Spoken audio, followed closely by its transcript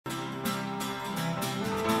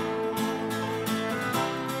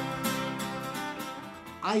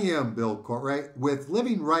I am Bill Courtwright with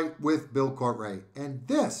Living Right with Bill Courtwright, and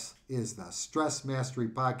this is the Stress Mastery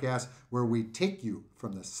Podcast, where we take you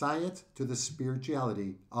from the science to the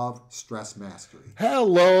spirituality of stress mastery.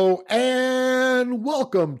 Hello, and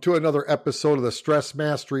welcome to another episode of the Stress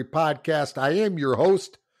Mastery Podcast. I am your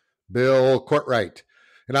host, Bill Courtwright,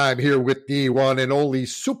 and I'm here with the one and only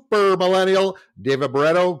super millennial, David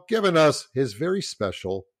Barreto, giving us his very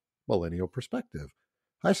special millennial perspective.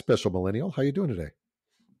 Hi, special millennial. How you doing today?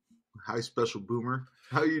 Hi, special boomer.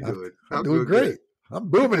 How you doing? I'm doing great. I'm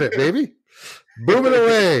booming it, baby. Booming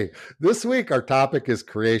away. This week, our topic is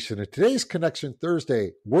creation. And today's Connection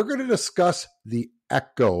Thursday, we're going to discuss the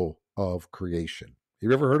echo of creation. Have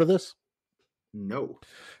you ever heard of this? No.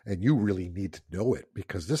 And you really need to know it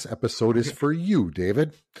because this episode is for you,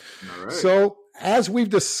 David. All right. So, as we've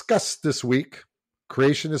discussed this week,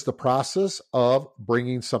 creation is the process of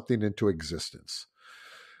bringing something into existence.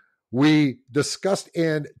 We discussed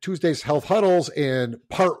in Tuesday's Health Huddles in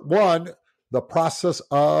part 1, the process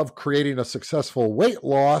of creating a successful weight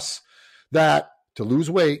loss, that to lose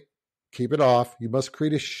weight, keep it off, you must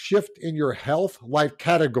create a shift in your health life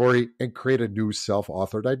category and create a new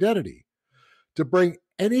self-authored identity. To bring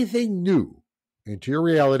anything new into your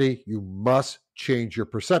reality, you must change your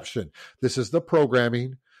perception. This is the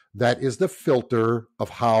programming that is the filter of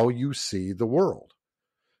how you see the world.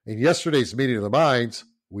 In yesterday's meeting of the minds,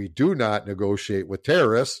 we do not negotiate with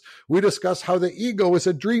terrorists. We discuss how the ego is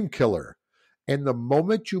a dream killer. And the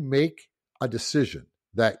moment you make a decision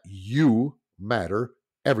that you matter,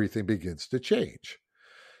 everything begins to change.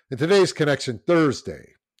 In today's Connection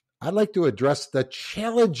Thursday, I'd like to address the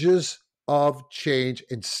challenges of change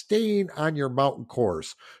and staying on your mountain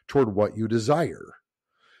course toward what you desire.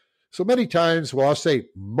 So many times, well, I'll say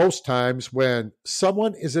most times, when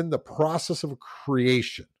someone is in the process of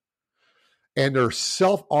creation, and they're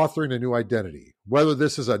self-authoring a new identity, whether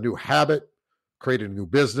this is a new habit, creating a new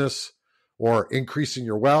business, or increasing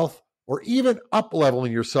your wealth, or even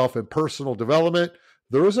up-leveling yourself in personal development,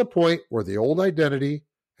 there is a point where the old identity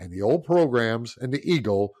and the old programs and the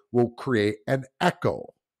ego will create an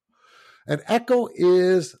echo. An echo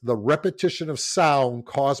is the repetition of sound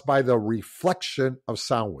caused by the reflection of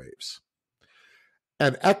sound waves.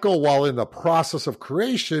 An echo, while in the process of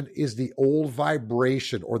creation, is the old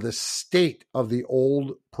vibration or the state of the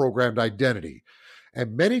old programmed identity.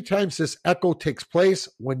 And many times this echo takes place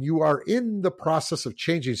when you are in the process of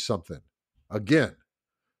changing something. Again,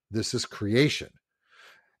 this is creation.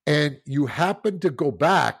 And you happen to go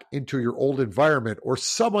back into your old environment, or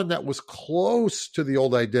someone that was close to the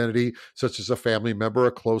old identity, such as a family member,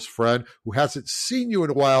 a close friend who hasn't seen you in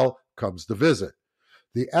a while, comes to visit.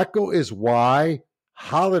 The echo is why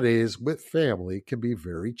holidays with family can be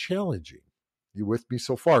very challenging. You with me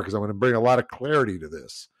so far? Because I'm going to bring a lot of clarity to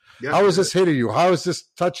this. Yeah, how is this hitting you? How is this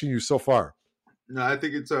touching you so far? No, I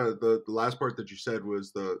think it's the last part that you said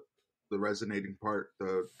was the resonating part.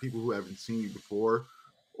 The people who haven't seen you before,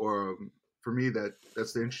 or for me,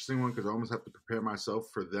 that's the interesting one, because I almost have to prepare myself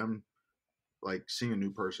for them, like seeing a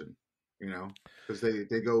new person, because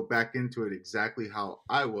they go back into it exactly how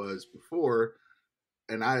I was before,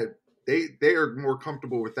 and they are more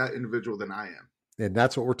comfortable with that individual than I am. And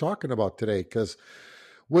that's what we're talking about today, because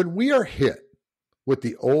when we are hit with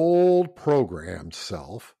the old programmed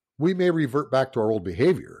self, we may revert back to our old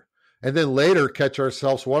behavior and then later catch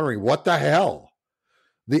ourselves wondering, what the hell?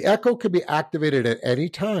 The echo can be activated at any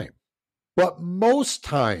time, but most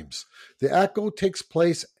times the echo takes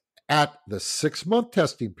place at the 6-month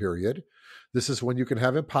testing period. This is when you can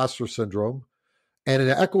have imposter syndrome. And an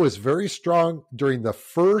echo is very strong during the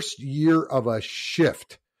first year of a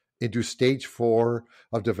shift into stage 4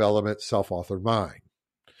 of development, self-authored mind.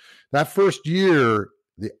 That first year,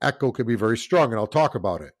 the echo can be very strong, and I'll talk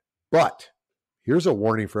about it. But here's a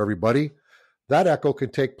warning for everybody. That echo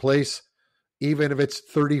can take place even if it's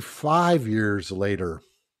 35 years later.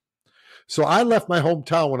 So I left my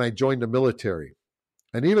hometown when I joined the military.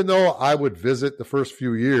 And even though I would visit the first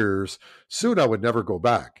few years, soon I would never go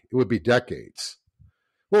back. It would be decades.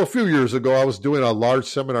 Well, a few years ago, I was doing a large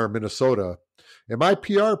seminar in Minnesota, and my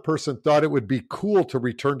PR person thought it would be cool to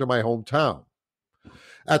return to my hometown.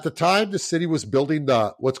 At the time, the city was building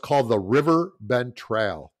what's called the River Bend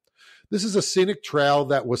Trail. This is a scenic trail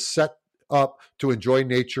that was set up to enjoy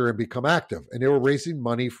nature and become active, and they were raising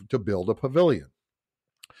money to build a pavilion.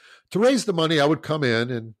 To raise the money, I would come in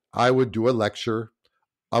and I would do a lecture.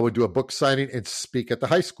 I would do a book signing and speak at the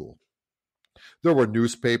high school. There were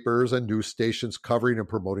newspapers and news stations covering and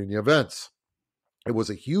promoting the events. It was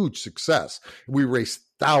a huge success. We raised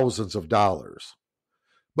thousands of dollars.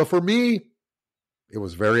 But for me, it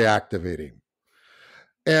was very activating.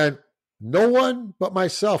 And No one but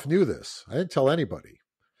myself knew this. I didn't tell anybody.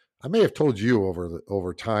 I may have told you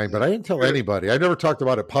over time, but I didn't tell anybody. I never talked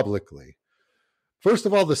about it publicly. First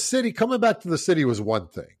of all, the city, coming back to the city was one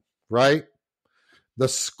thing, right? The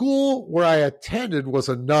school where I attended was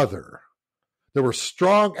another. There were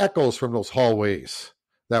strong echoes from those hallways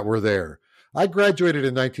that were there. I graduated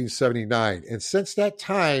in 1979, and since that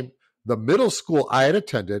time, the middle school I had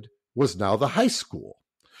attended was now the high school.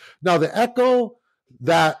 Now, the echo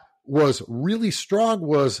that was really strong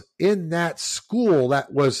was in that school.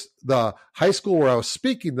 That was the high school where I was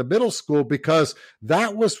speaking, the middle school, because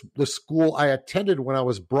that was the school I attended when I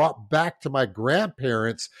was brought back to my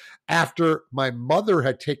grandparents after my mother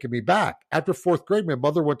had taken me back. After fourth grade, my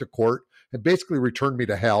mother went to court and basically returned me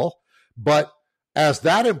to hell. But as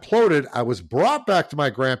that imploded, I was brought back to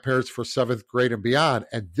my grandparents for seventh grade and beyond,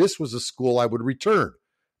 and this was a school I would return.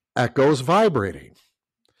 Echoes vibrating.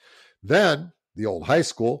 Then the old high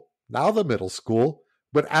school, now the middle school,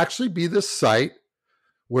 would actually be the site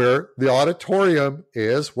where the auditorium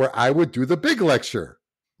is, where I would do the big lecture.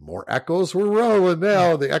 More echoes were rolling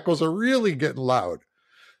now. The echoes are really getting loud.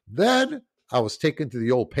 Then I was taken to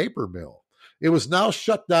the old paper mill. It was now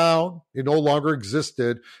shut down. It no longer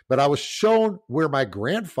existed, but I was shown where my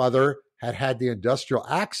grandfather had the industrial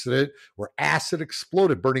accident where acid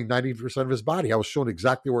exploded, burning 90% of his body. I was shown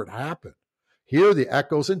exactly where it happened. Here, the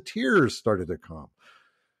echoes and tears started to come.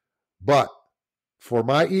 But for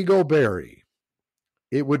my ego Barry,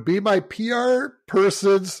 it would be my PR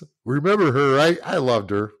person's, remember her, right? I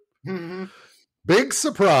loved her. Mm-hmm. Big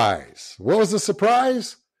surprise. What was the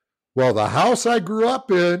surprise? Well, the house I grew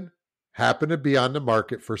up in happened to be on the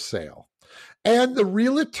market for sale. And the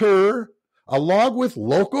realtor, along with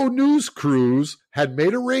local news crews, had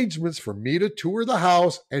made arrangements for me to tour the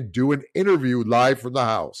house and do an interview live from the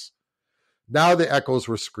house. Now the echoes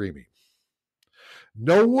were screaming.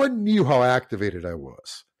 No one knew how activated I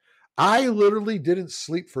was. I literally didn't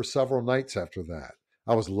sleep for several nights after that.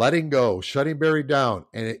 I was letting go, shutting Barry down.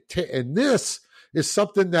 And this is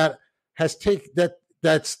something that has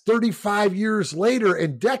that's 35 years later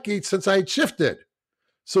and decades since I had shifted.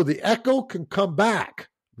 So the echo can come back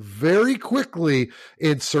very quickly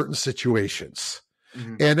in certain situations.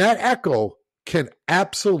 Mm-hmm. And that echo can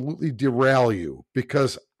absolutely derail you,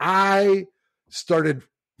 because I started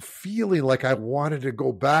feeling like I wanted to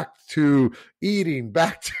go back to eating,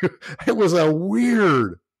 it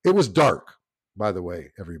was dark, by the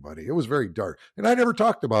way, everybody. It was very dark. And I never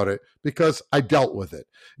talked about it because I dealt with it.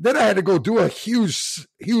 Then I had to go do a huge,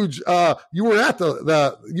 you were you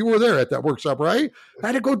were there at that workshop, right? I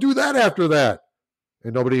had to go do that after that.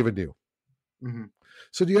 And nobody even knew. Mm-hmm.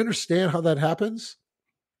 So do you understand how that happens?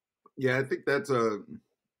 Yeah, I think that's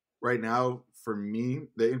right now for me,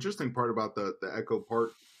 the interesting part about the echo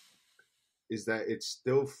part is that it's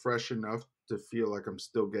still fresh enough to feel like I'm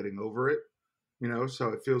still getting over it, so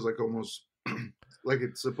it feels like almost like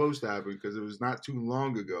it's supposed to happen because it was not too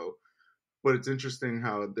long ago. But it's interesting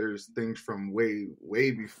how there's things from way,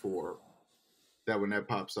 way before that when that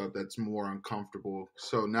pops up, that's more uncomfortable.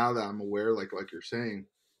 So now that I'm aware, like you're saying,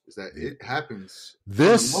 is that it happens.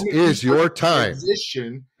 This is your time.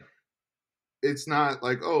 Transition, it's not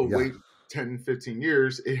like, wait 10, 15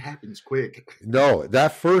 years. It happens quick. No,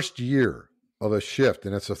 that first year of a shift,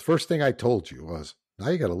 and that's the first thing I told you was, now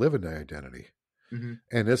you got to live in the identity. Mm-hmm.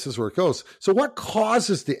 And this is where it goes. So what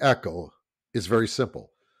causes the echo is very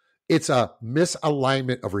simple. It's a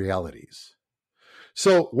misalignment of realities.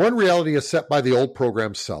 So one reality is set by the old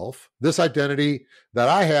program self. This identity that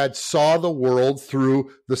I had saw the world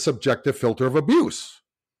through the subjective filter of abuse,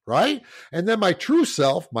 right? And then my true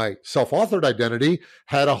self, my self-authored identity,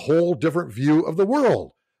 had a whole different view of the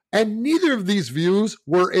world. And neither of these views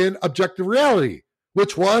were in objective reality,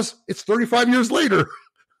 which was, it's 35 years later.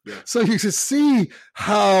 Yeah. So you can see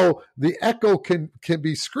how the echo can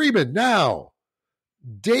be screaming. Now,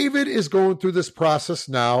 David is going through this process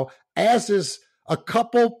now, as is a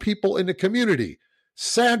couple people in the community.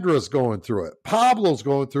 Sandra's going through it. Pablo's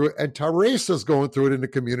going through it. And Teresa's going through it in the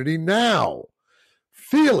community now.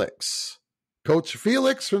 Felix, Coach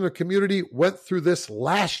Felix from the community, went through this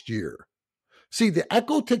last year. See, the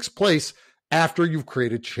echo takes place after you've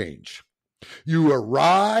created change. You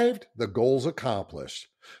arrived, the goal's accomplished.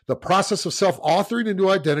 The process of self-authoring a new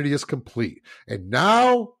identity is complete. And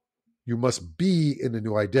now you must be in the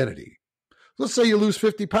new identity. Let's say you lose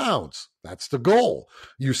 50 pounds. That's the goal.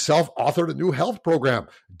 You self-authored a new health program.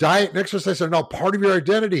 Diet and exercise are now part of your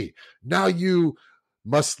identity. Now you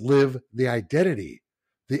must live the identity.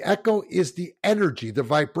 The echo is the energy, the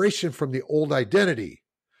vibration from the old identity.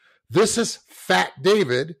 This is Fat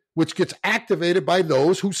David, which gets activated by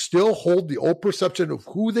those who still hold the old perception of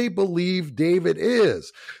who they believe David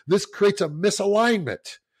is. This creates a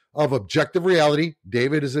misalignment of objective reality.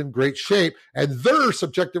 David is in great shape, and their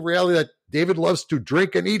subjective reality that David loves to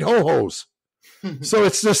drink and eat ho-hos. So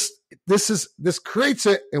it's just, this creates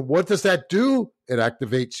it. And what does that do? It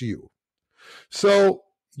activates you. So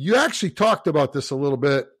you actually talked about this a little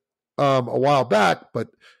bit a while back, but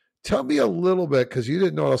tell me a little bit, because you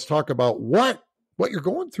didn't know us talk about what you're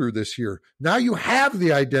going through this year. Now you have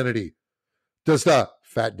the identity. Does the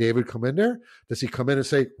Fat David come in there? Does he come in and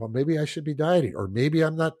say, well, maybe I should be dieting, or maybe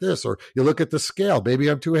I'm not this, or you look at the scale, maybe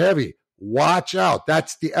I'm too heavy. Watch out.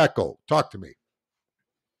 That's the echo. Talk to me.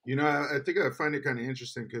 I think I find it kind of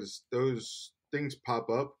interesting because those things pop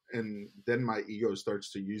up, and then my ego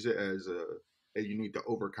starts to use it as you need to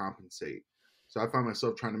overcompensate. So I find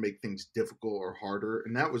myself trying to make things difficult or harder,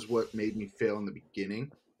 and that was what made me fail in the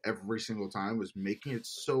beginning. Every single time was making it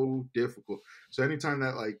so difficult. So anytime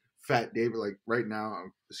that like Fat David, like right now,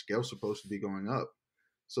 the scale's supposed to be going up.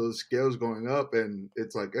 So the scale's going up, and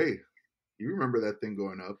it's like, hey, you remember that thing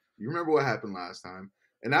going up? You remember what happened last time?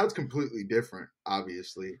 And now it's completely different,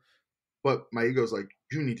 obviously. But my ego's like,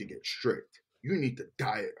 you need to get strict. You need to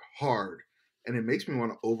diet hard. And it makes me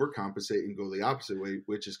want to overcompensate and go the opposite way,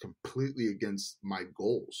 which is completely against my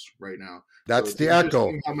goals right now. That's the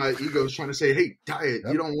echo. How my ego's trying to say, hey, diet.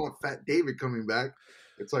 Yep. You don't want Fat David coming back.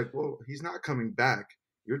 It's like, well, he's not coming back.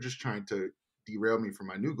 You're just trying to derail me from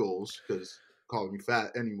my new goals, because calling me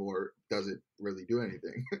fat anymore doesn't really do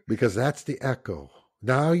anything. Because that's the echo.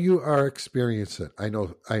 Now you are experiencing it.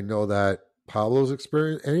 I know that Pablo's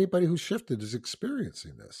experience, anybody who shifted is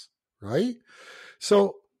experiencing this, right?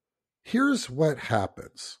 So here's what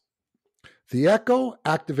happens. The echo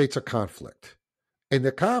activates a conflict, and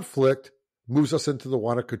the conflict moves us into the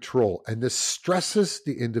want of control, and this stresses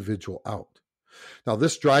the individual out. Now,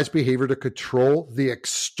 this drives behavior to control the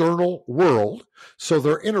external world so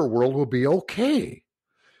their inner world will be okay.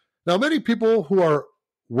 Now, many people who are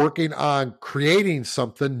working on creating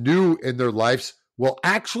something new in their lives will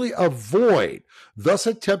actually avoid, thus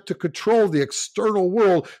attempt to control the external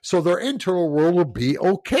world so their internal world will be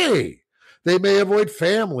okay. They may avoid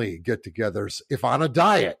family get-togethers if on a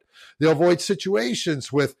diet. They'll avoid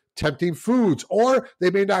situations with tempting foods, or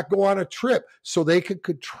they may not go on a trip so they can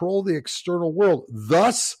control the external world,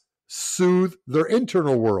 thus soothe their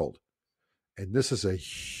internal world. And this is a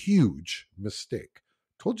huge mistake.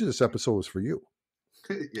 Told you this episode was for you.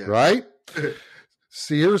 Yeah. Right?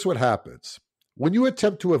 See, here's what happens. When you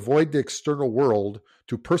attempt to avoid the external world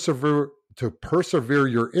to persevere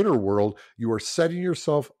your inner world, you are setting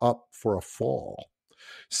yourself up for a fall.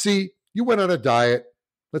 See, you went on a diet.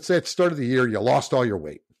 Let's say at the start of the year, you lost all your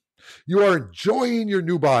weight. You are enjoying your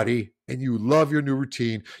new body and you love your new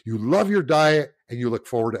routine. You love your diet and you look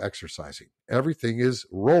forward to exercising. Everything is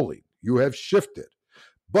rolling. You have shifted.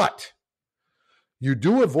 But you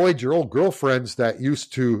do avoid your old girlfriends that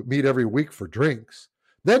used to meet every week for drinks.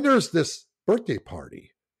 Then there's this birthday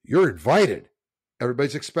party. You're invited.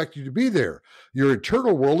 Everybody's expecting you to be there. Your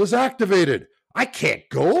internal world is activated. I can't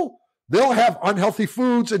go. They'll have unhealthy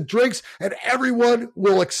foods and drinks, and everyone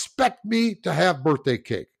will expect me to have birthday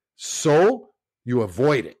cake. So you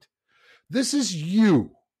avoid it. This is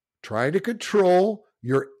you trying to control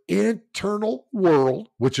your internal world,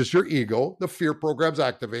 which is your ego. The fear program's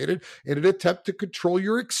activated in an attempt to control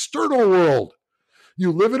your external world.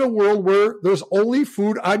 You live in a world where there's only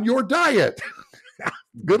food on your diet.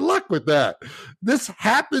 Good luck with that. This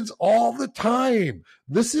happens all the time.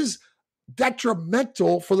 This is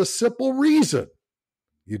detrimental for the simple reason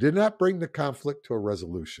you did not bring the conflict to a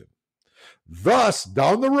resolution. Thus,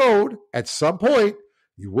 down the road, at some point,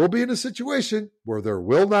 you will be in a situation where there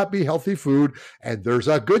will not be healthy food, and there's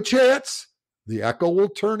a good chance the echo will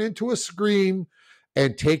turn into a scream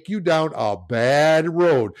and take you down a bad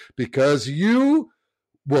road because you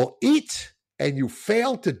will eat and you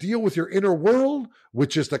fail to deal with your inner world,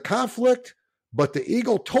 which is the conflict, but the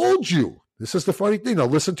ego told you. This is the funny thing. Now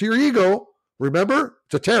listen to your ego. Remember,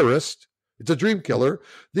 it's a terrorist. It's a dream killer.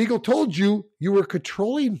 The ego told you you were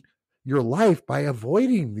controlling your life by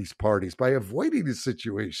avoiding these parties, by avoiding these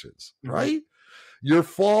situations, right? Your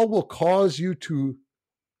fall will cause you to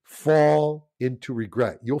fall into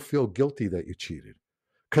regret. You'll feel guilty that you cheated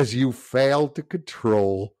because you failed to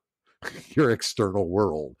control your external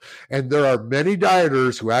world. And there are many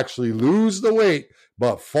dieters who actually lose the weight,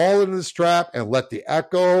 but fall into this trap and let the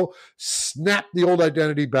echo snap the old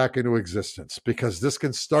identity back into existence, because this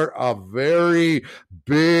can start a very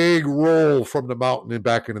big roll from the mountain and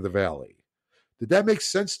back into the valley. Did that make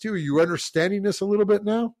sense to you? Are you understanding this a little bit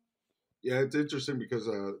now? Yeah, it's interesting because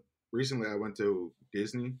recently I went to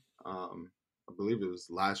Disney. I believe it was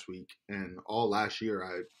last week, and all last year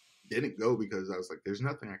I didn't go because I was like, "There's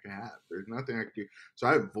nothing I can have. There's nothing I can do." So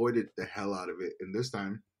I avoided the hell out of it. And this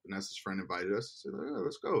time, Vanessa's friend invited us. Said, "Yeah,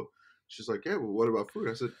 let's go." She's like, "Yeah, well, what about food?"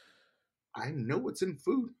 I said, "I know what's in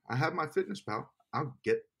food. I have my Fitness Pal. I'll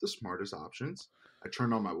get the smartest options." I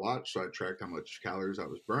turned on my watch, so I tracked how much calories I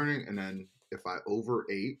was burning, and then if I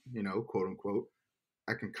overate, quote unquote,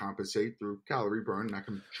 I can compensate through calorie burn, and I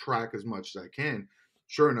can track as much as I can.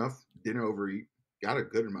 Sure enough, didn't overeat, got a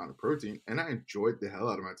good amount of protein, and I enjoyed the hell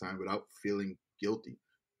out of my time without feeling guilty.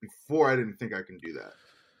 Before, I didn't think I can do that.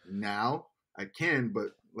 Now I can,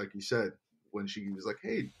 but like you said, when she was like,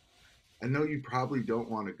 "Hey, I know you probably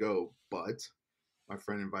don't want to go, but my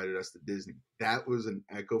friend invited us to Disney." That was an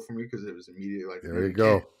echo for me because it was immediately like, there you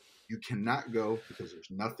go. You cannot go because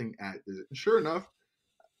there's nothing at Disney. Sure enough,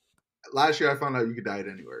 last year I found out you could diet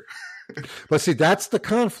anywhere. But see, that's the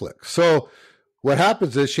conflict. So what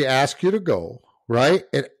happens is she asks you to go, right?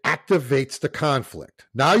 It activates the conflict.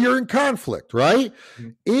 Now you're in conflict, right? Mm-hmm.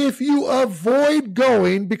 If you avoid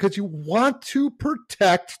going because you want to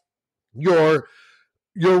protect your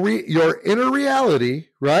inner reality,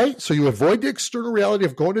 right? So you avoid the external reality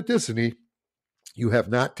of going to Disney, you have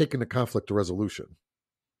not taken the conflict to resolution.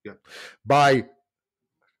 Yeah. By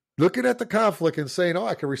looking at the conflict and saying, "Oh,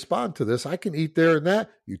 I can respond to this. I can eat there and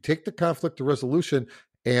that." You take the conflict to resolution,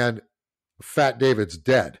 and Fat David's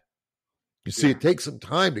dead. You see, it takes some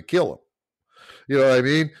time to kill him. You know what I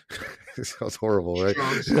mean? It sounds horrible, right?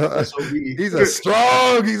 He's a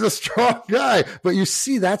strong guy. But you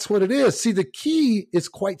see, that's what it is. See, the key is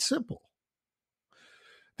quite simple.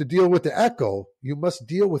 To deal with the echo, you must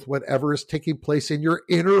deal with whatever is taking place in your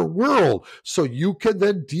inner world so you can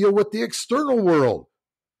then deal with the external world,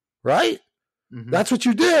 right? Mm-hmm. That's what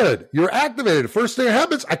you did. You're activated. First thing that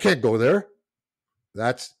happens, I can't go there.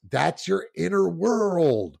 That's your inner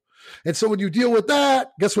world. And so when you deal with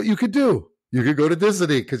that, guess what you could do? You could go to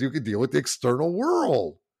Disney because you can deal with the external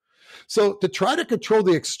world. So to try to control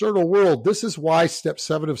the external world, this is why step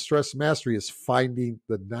 7 of stress mastery is finding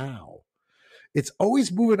the now. It's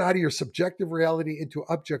always moving out of your subjective reality into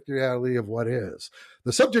objective reality of what is.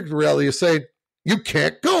 The subjective reality is saying, you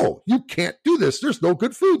can't go. You can't do this. There's no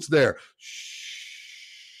good foods there.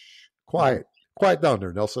 Shh. Quiet down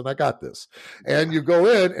there, Nelson. I got this. And you go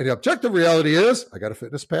in, and the objective reality is, I got a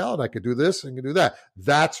Fitness Pal, and I can do this and can do that.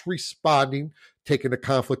 That's responding, taking a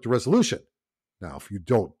conflict to resolution. Now, if you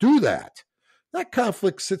don't do that, that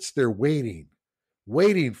conflict sits there waiting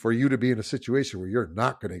for you to be in a situation where you're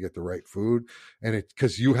not going to get the right food. And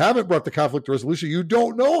because you haven't brought the conflict to resolution, you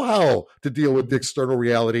don't know how to deal with the external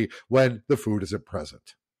reality when the food isn't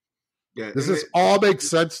present. Yeah. Does this all make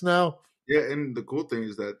sense now? Yeah. And the cool thing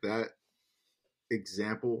is that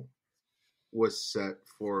example was set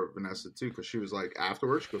for Vanessa too, because she was like,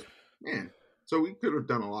 afterwards, she goes, "Man, so we could have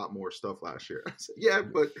done a lot more stuff last year." I said, "Yeah,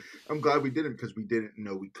 but I'm glad we didn't because we didn't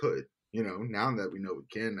know we could. Now that we know we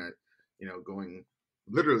can, that going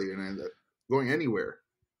literally and going anywhere."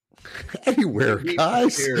 Anywhere,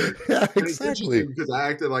 guys. Yeah, exactly. Because I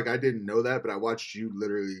acted like I didn't know that, but I watched you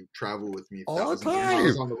literally travel with me all the time. I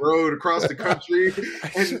was on the road across the country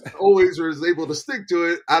and always was able to stick to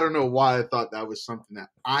it. I don't know why I thought that was something that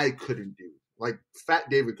I couldn't do. Like Fat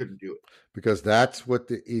David couldn't do it. Because that's what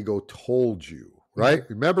the ego told you, right?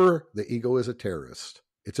 Mm-hmm. Remember, the ego is a terrorist.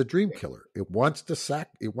 It's a dream killer. It wants to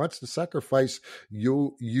sacrifice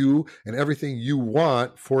you and everything you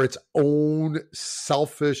want for its own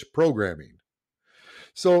selfish programming.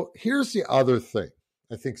 So here's the other thing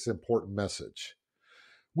I think is an important message.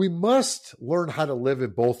 We must learn how to live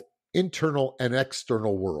in both internal and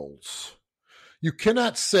external worlds. You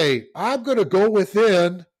cannot say, "I'm going to go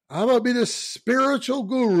within, I'm going to be the spiritual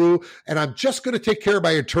guru, and I'm just going to take care of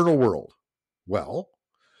my internal world." Well,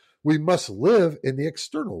 we must live in the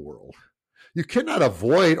external world. You cannot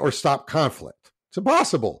avoid or stop conflict. It's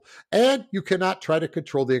impossible. And you cannot try to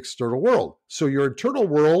control the external world. So your internal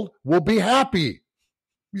world will be happy.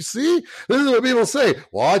 You see? This is what people say.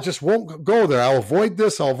 "Well, I just won't go there. I'll avoid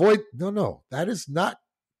this. I'll avoid." No. That is not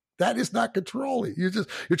controlling.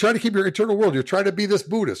 You're trying to keep your internal world. You're trying to be this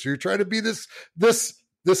Buddhist. You're trying to be this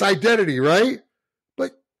identity, right?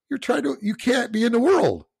 But you can't be in the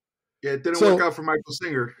world. Yeah, it didn't work out for Michael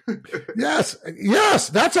Singer. Yes,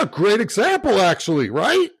 that's a great example, actually,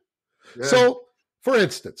 right? Yeah. So, for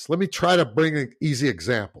instance, let me try to bring an easy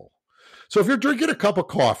example. So if you're drinking a cup of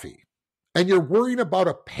coffee and you're worrying about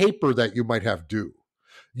a paper that you might have due,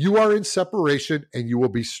 you are in separation and you will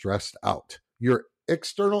be stressed out. Your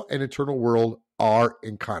external and internal world are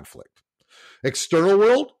in conflict. External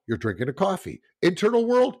world, you're drinking a coffee. Internal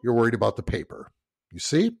world, you're worried about the paper. You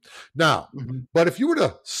see? Now, Mm-hmm. but if you were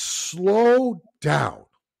to slow down,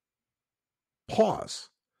 pause,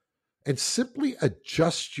 and simply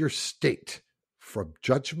adjust your state from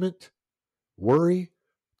judgment, worry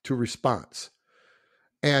to response,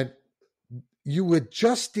 and you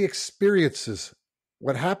adjust the experiences,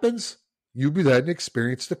 what happens? You then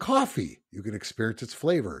experience the coffee. You can experience its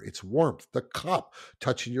flavor, its warmth, the cup,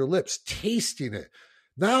 touching your lips, tasting it.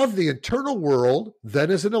 Now the internal world then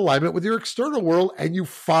is in alignment with your external world, and you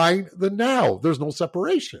find the now. There's no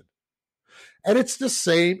separation. And it's the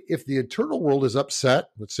same if the internal world is upset.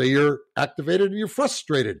 Let's say you're activated and you're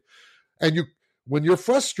frustrated. And when you're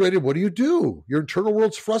frustrated, what do? Your internal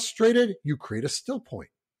world's frustrated. You create a still point.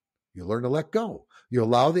 You learn to let go. You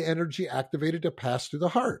allow the energy activated to pass through the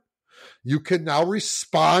heart. You can now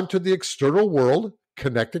respond to the external world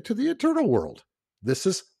connected to the internal world. This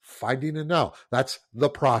is finding a now. That's the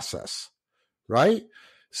process, right?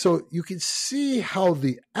 So you can see how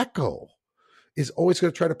the echo is always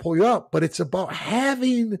going to try to pull you up, but it's about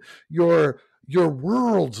having your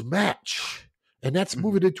worlds match. And that's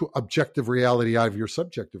moving into objective reality out of your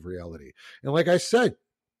subjective reality. And like I said,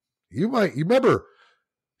 you remember,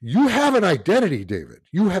 you have an identity, David.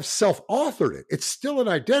 You have self-authored it. It's still an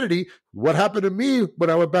identity. What happened to me when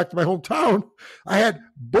I went back to my hometown? I had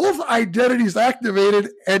both identities activated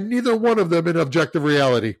and neither one of them in objective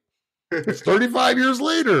reality. It's 35 years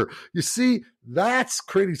later. You see, that's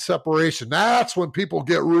creating separation. That's when people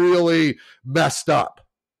get really messed up,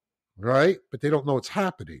 right? But they don't know what's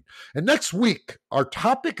happening. And next week, our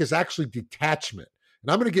topic is actually detachment.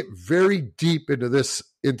 And I'm going to get very deep into this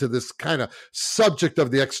kind of subject of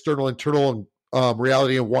the external, internal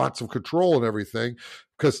reality and wants of control and everything,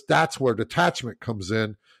 because that's where detachment comes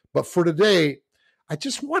in. But for today, I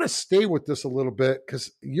just want to stay with this a little bit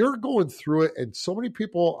because you're going through it. And so many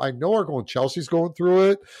people I know are going, Chelsea's going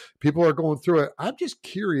through it. People are going through it. I'm just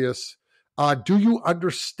curious, do you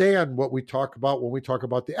understand what we talk about when we talk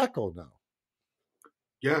about the echo now?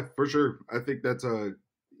 Yeah, for sure. I think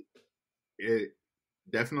it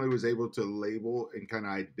definitely was able to label and kind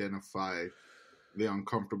of identify the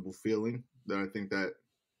uncomfortable feeling that I think that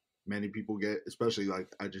many people get, especially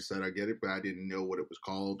like I just said, I get it, but I didn't know what it was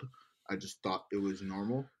called. I just thought it was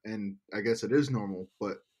normal. And I guess it is normal,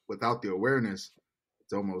 but without the awareness,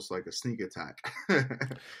 it's almost like a sneak attack.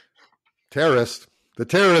 The terrorist,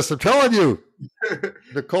 I'm telling you.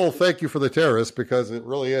 Nicole, thank you for the terrorist because it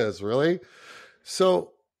really is, really.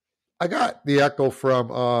 So I got the echo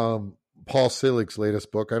from Paul Selig's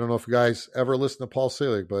latest book. I don't know if you guys ever listen to Paul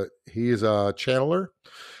Selig, but he is a channeler,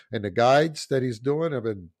 and the guides that he's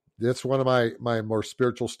doing that's one of my more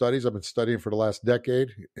spiritual studies I've been studying for the last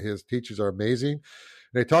decade. His teachings are amazing. And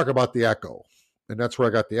they talk about the echo, and that's where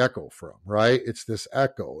I got the echo from, right? It's this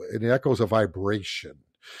echo, and the echo is a vibration.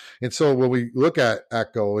 And so when we look at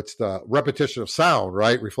echo, it's the repetition of sound,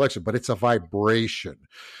 right? Reflection, but it's a vibration.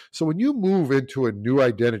 So when you move into a new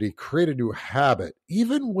identity, create a new habit,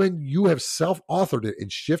 even when you have self-authored it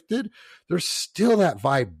and shifted, there's still that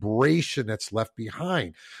vibration that's left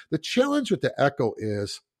behind. The challenge with the echo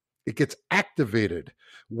is it gets activated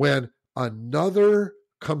when another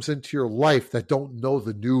comes into your life that don't know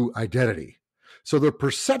the new identity. So their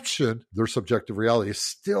perception, their subjective reality is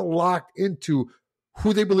still locked into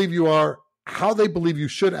who they believe you are, how they believe you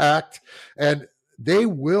should act, and they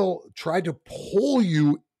will try to pull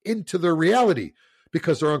you into their reality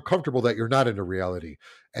because they're uncomfortable that you're not in a reality.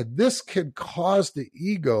 And this can cause the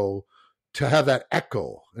ego to have that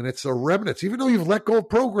echo, and it's a remnants. Even though you've let go of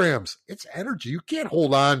programs, it's energy. You can't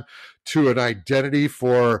hold on to an identity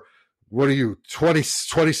for, 20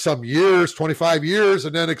 some years, 25 years,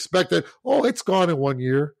 and then expect that, it's gone in 1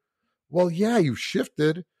 year. Well, yeah, you've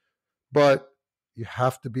shifted, but you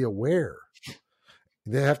have to be aware.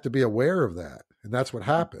 They have to be aware of that. And that's what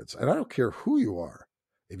happens. And I don't care who you are.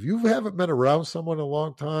 If you haven't been around someone a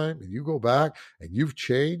long time and you go back and you've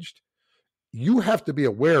changed, you have to be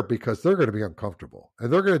aware because they're going to be uncomfortable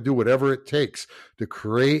and they're going to do whatever it takes to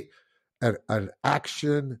create an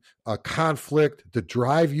action, a conflict to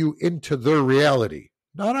drive you into their reality,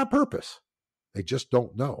 not on purpose. They just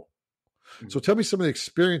don't know. So tell me some of the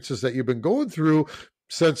experiences that you've been going through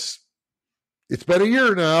since it's been a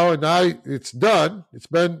year now, and now it's done. It's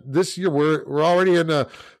been this year. We're already in the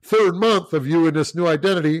third month of you in this new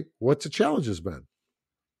identity. What's the challenges been?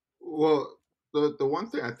 Well, the one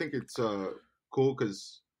thing I think it's cool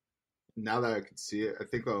because now that I can see it, I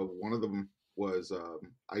think one of them was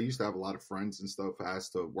I used to have a lot of friends and stuff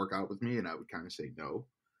asked to work out with me, and I would kind of say no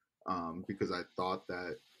because I thought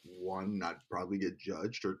that one, I'd probably get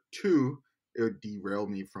judged, or two, it would derail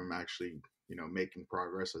me from actually making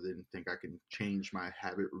progress. I didn't think I can change my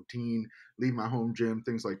habit routine, leave my home gym,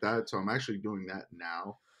 things like that. So I'm actually doing that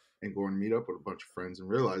now and going to meet up with a bunch of friends and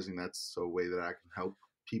realizing that's a way that I can help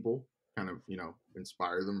people kind of,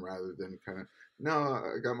 inspire them rather than kind of, no,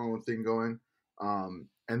 I got my own thing going.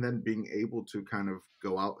 And then being able to kind of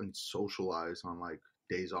go out and socialize on like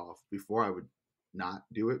days off. Before I would not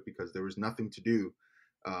do it because there was nothing to do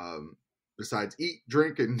besides eat,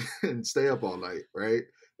 drink, and stay up all night, right?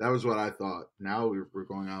 That was what I thought. Now we're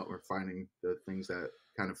going out, we're finding the things that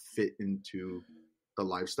kind of fit into the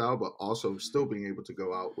lifestyle, but also still being able to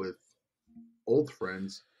go out with old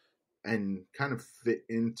friends and kind of fit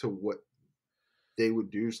into what they would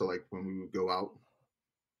do. So like when we would go out,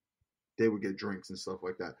 they would get drinks and stuff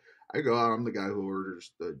like that. I go out, I'm the guy who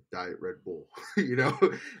orders the Diet Red Bull,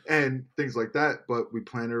 and things like that. But we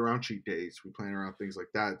plan it around cheat days. We plan around things like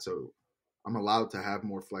that. So I'm allowed to have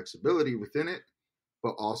more flexibility within it,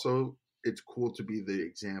 but also it's cool to be the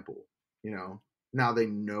example, Now they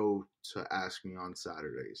know to ask me on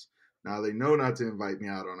Saturdays. Now they know not to invite me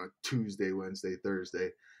out on a Tuesday, Wednesday,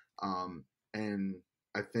 Thursday. And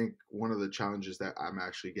I think one of the challenges that I'm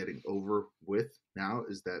actually getting over with now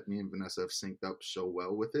is that me and Vanessa have synced up so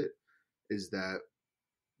well with it, is that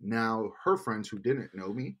now her friends who didn't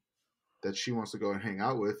know me, that she wants to go and hang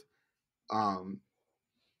out with,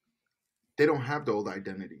 they don't have the old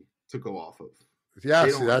identity to go off of. Yeah,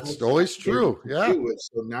 see, that's always true. Yeah.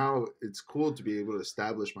 So now it's cool to be able to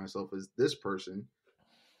establish myself as this person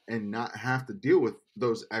and not have to deal with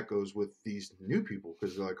those echoes with these new people,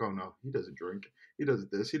 because they're like, oh no, he doesn't drink, he does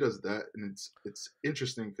this, he does that. And it's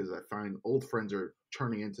interesting because I find old friends are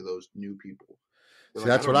turning into those new people. See,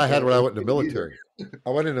 that's what I had when I went in the military. I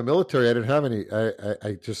went in the military. I didn't have any,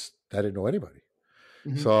 I didn't know anybody.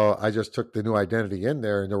 Mm-hmm. So I just took the new identity in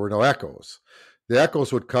there and there were no echoes. The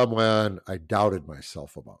echoes would come when I doubted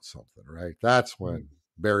myself about something, right? That's when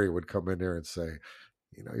Barry would come in there and say,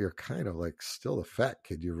 you're kind of like still a fat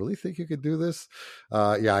kid. You really think you could do this?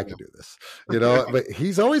 Yeah, I can do this. But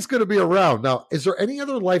he's always going to be around. Now, is there any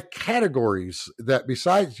other life categories that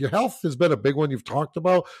besides your health has been a big one you've talked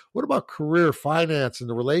about? What about career, finance, and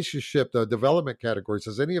the relationship, the development categories?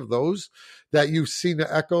 Is any of those that you've seen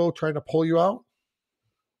the echo trying to pull you out?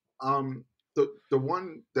 The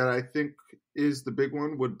one that I think is the big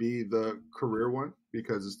one would be the career one,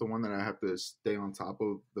 because it's the one that I have to stay on top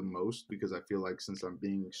of the most, because I feel like since I'm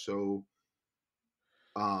being so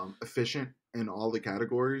efficient in all the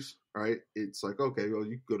categories, right? It's like, okay, well,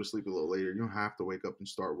 you can go to sleep a little later. You don't have to wake up and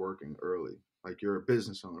start working early. Like, you're a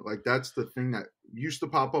business owner. Like, that's the thing that used to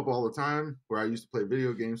pop up all the time, where I used to play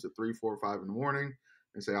video games at 3, 4, 5 in the morning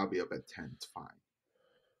and say, I'll be up at 10. It's fine.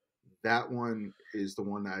 That one is the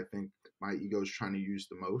one that I think my ego is trying to use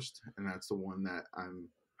the most. And that's the one that I'm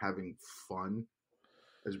having fun,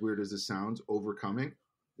 as weird as it sounds, overcoming.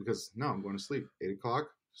 Because no, I'm going to sleep. 8 o'clock,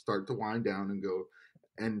 start to wind down and go.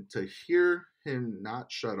 And to hear him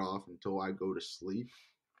not shut off until I go to sleep,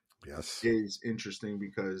 yes, is interesting,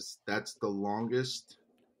 because that's the longest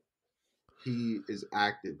he is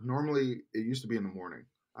active. Normally, it used to be in the morning.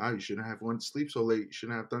 You shouldn't have went to sleep so late. You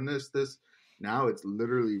shouldn't have done this. Now it's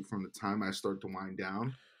literally from the time I start to wind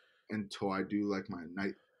down until I do like my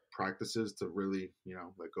night practices to really,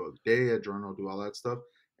 let go of the day, I journal, do all that stuff.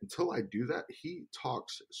 Until I do that, he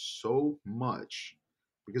talks so much,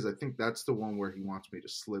 because I think that's the one where he wants me to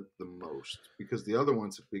slip the most, because the other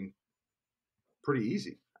ones have been pretty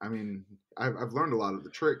easy. I mean, I've learned a lot of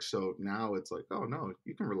the tricks, so now it's like, oh no,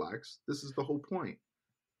 you can relax. This is the whole point.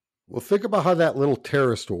 Well, think about how that little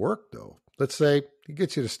terrorist will work, though. Let's say he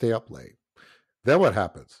gets you to stay up late. Then what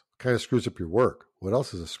happens? Kind of screws up your work. What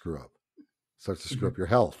else is a screw up? Starts to screw up your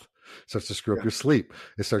health. Starts to screw up your sleep.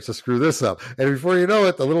 It starts to screw this up. And before you know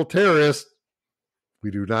it, the little terrorist, we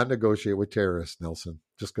do not negotiate with terrorists, Nelson.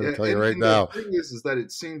 Just going to tell you right now. The thing is that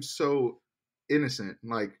it seems so innocent.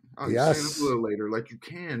 Like, yes, staying up a little later. Like, you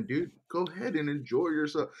can, dude. Go ahead and enjoy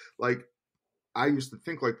yourself. Like, I used to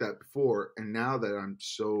think like that before. And now that I'm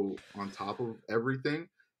so on top of everything,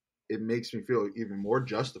 it makes me feel even more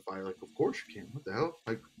justified. Like, of course you can. What the hell?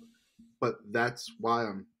 Like, but that's why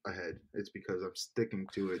I'm ahead. It's because I'm sticking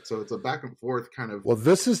to it. So it's a back and forth kind of. Well,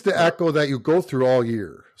 this is the echo that you go through all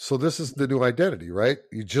year. So this is the new identity, right?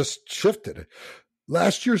 You just shifted it.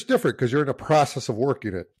 Last year's different because you're in a process of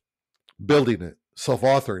working it, building it,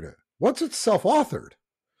 self-authoring it. Once it's self-authored,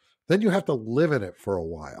 then you have to live in it for a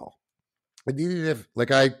while. And even if,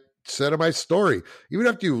 like I said in my story, even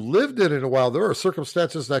after you lived in it a while, there are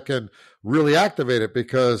circumstances that can really activate it,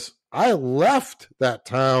 because I left that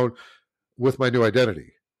town with my new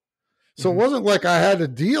identity. So It wasn't like I had to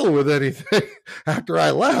deal with anything after I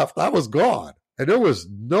left. I was gone. And there was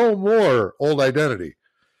no more old identity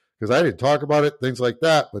because I didn't talk about it, things like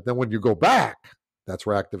that. But then when you go back, that's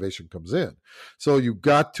where activation comes in. So you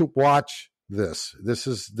got to watch this. This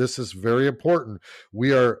is very important.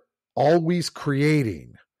 We are always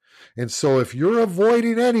creating. And so if you're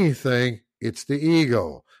avoiding anything, it's the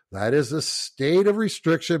ego. That is a state of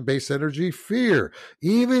restriction, base energy, fear.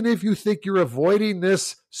 Even if you think you're avoiding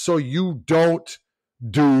this so you don't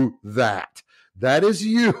do that. That is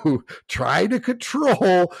you trying to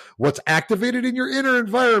control what's activated in your inner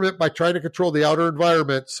environment by trying to control the outer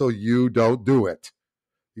environment so you don't do it.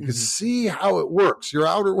 You can see how it works. Your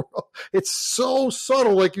outer world, it's so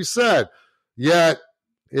subtle, like you said. Yet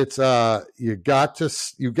it's that's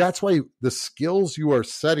why the skills you are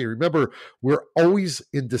setting. Remember, we're always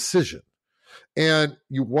in decision. And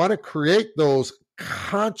you want to create those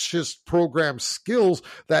conscious program skills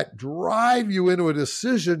that drive you into a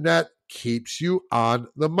decision that keeps you on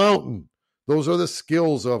the mountain. Those are the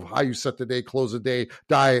skills of how you set the day, close the day,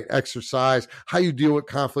 diet, exercise, how you deal with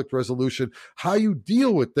conflict resolution, how you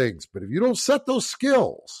deal with things. But if you don't set those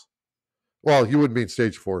skills, well, you wouldn't be in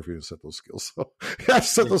stage 4 if you didn't set those skills. So you have to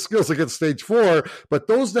set those skills against stage 4. But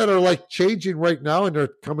those that are like changing right now and they're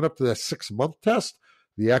coming up to that 6-month test,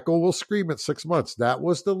 the echo will scream at 6 months. That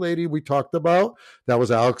was the lady we talked about. That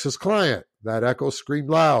was Alex's client. That echo screamed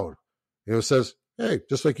loud. It says, hey,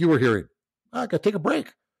 just like you were hearing, I got to take a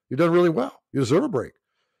break. You've done really well. You deserve a break.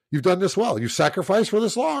 You've done this well. You sacrificed for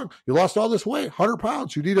this long. You lost all this weight, 100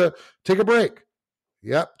 pounds. You need to take a break.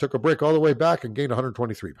 Yep, took a break all the way back and gained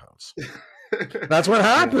 123 pounds. That's what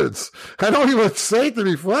happens. I don't even say it to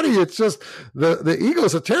be funny. It's just the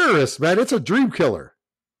ego's a terrorist, man. It's a dream killer.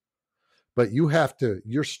 But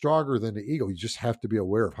you're stronger than the ego. You just have to be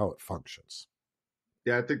aware of how it functions.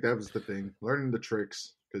 Yeah, I think that was the thing. Learning the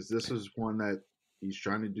tricks, because this is one that he's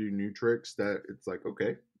trying to do new tricks that it's like,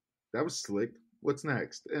 okay, that was slick. What's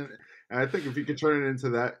next? And I think if you could turn it into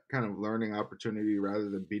that kind of learning opportunity rather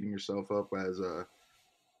than beating yourself up as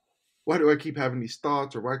why do I keep having these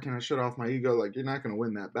thoughts or why can't I shut off my ego? Like, you're not going to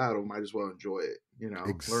win that battle. Might as well enjoy it,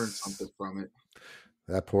 learn something from it.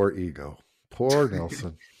 That poor ego. Poor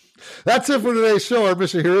Nelson. That's it for today's show. Our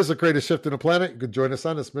mission here is to create a shift in the planet. You can join us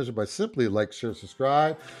on this mission by simply like, share,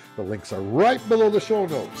 subscribe. The links are right below the show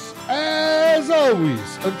notes. As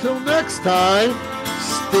always, until next time,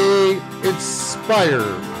 stay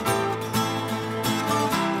inspired.